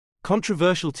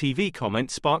controversial TV comment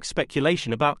sparked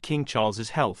speculation about King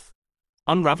Charles's health.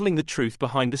 Unraveling the truth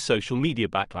behind the social media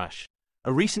backlash.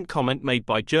 A recent comment made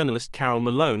by journalist Carole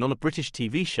Malone on a British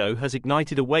TV show has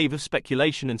ignited a wave of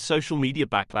speculation and social media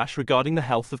backlash regarding the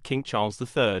health of King Charles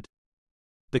III.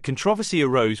 The controversy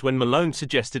arose when Malone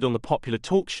suggested on the popular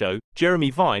talk show,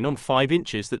 Jeremy Vine on 5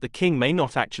 Inches, that the king may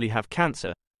not actually have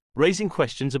cancer, raising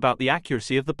questions about the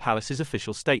accuracy of the palace's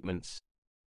official statements.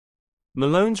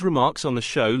 Malone's remarks on the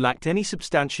show lacked any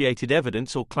substantiated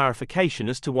evidence or clarification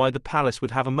as to why the palace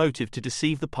would have a motive to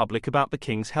deceive the public about the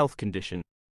king's health condition.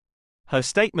 Her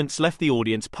statements left the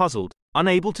audience puzzled,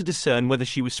 unable to discern whether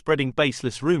she was spreading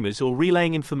baseless rumors or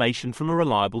relaying information from a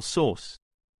reliable source.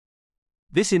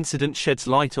 This incident sheds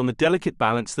light on the delicate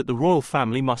balance that the royal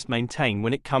family must maintain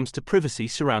when it comes to privacy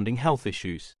surrounding health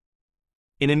issues.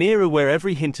 In an era where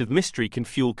every hint of mystery can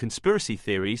fuel conspiracy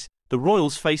theories, the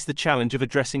royals face the challenge of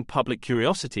addressing public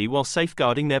curiosity while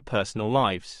safeguarding their personal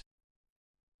lives.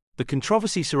 The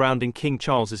controversy surrounding King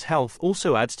Charles's health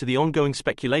also adds to the ongoing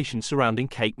speculation surrounding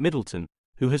Kate Middleton,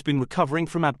 who has been recovering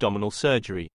from abdominal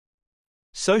surgery.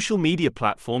 Social media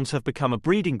platforms have become a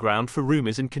breeding ground for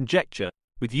rumors and conjecture,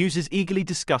 with users eagerly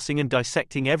discussing and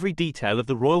dissecting every detail of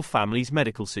the royal family's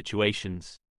medical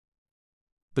situations.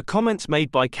 The comments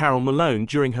made by Carole Malone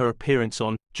during her appearance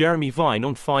on Jeremy Vine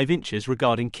on 5 Inches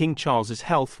regarding King Charles's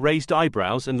health raised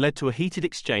eyebrows and led to a heated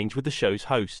exchange with the show's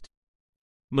host.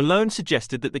 Malone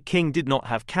suggested that the king did not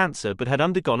have cancer but had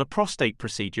undergone a prostate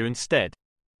procedure instead.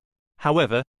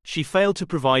 However, she failed to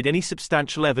provide any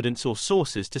substantial evidence or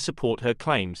sources to support her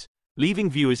claims, leaving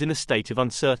viewers in a state of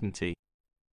uncertainty.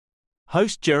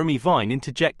 Host Jeremy Vine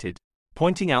interjected,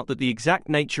 pointing out that the exact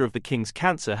nature of the king's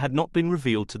cancer had not been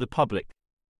revealed to the public.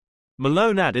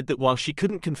 Malone added that while she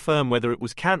couldn't confirm whether it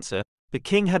was cancer, the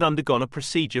king had undergone a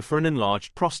procedure for an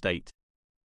enlarged prostate.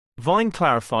 Vine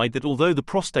clarified that although the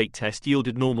prostate test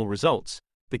yielded normal results,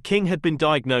 the king had been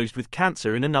diagnosed with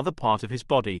cancer in another part of his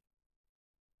body.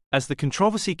 As the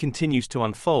controversy continues to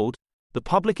unfold, the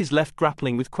public is left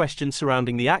grappling with questions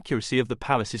surrounding the accuracy of the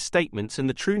palace's statements and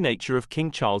the true nature of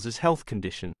King Charles's health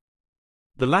condition.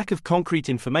 The lack of concrete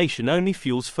information only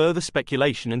fuels further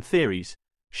speculation and theories,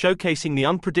 showcasing the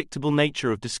unpredictable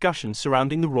nature of discussions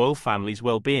surrounding the royal family's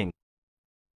well-being.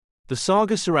 The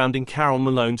saga surrounding Carole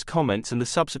Malone's comments and the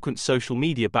subsequent social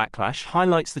media backlash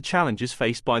highlights the challenges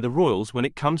faced by the royals when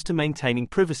it comes to maintaining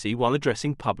privacy while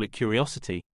addressing public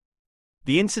curiosity.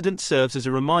 The incident serves as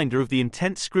a reminder of the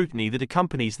intense scrutiny that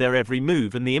accompanies their every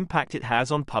move and the impact it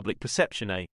has on public perception.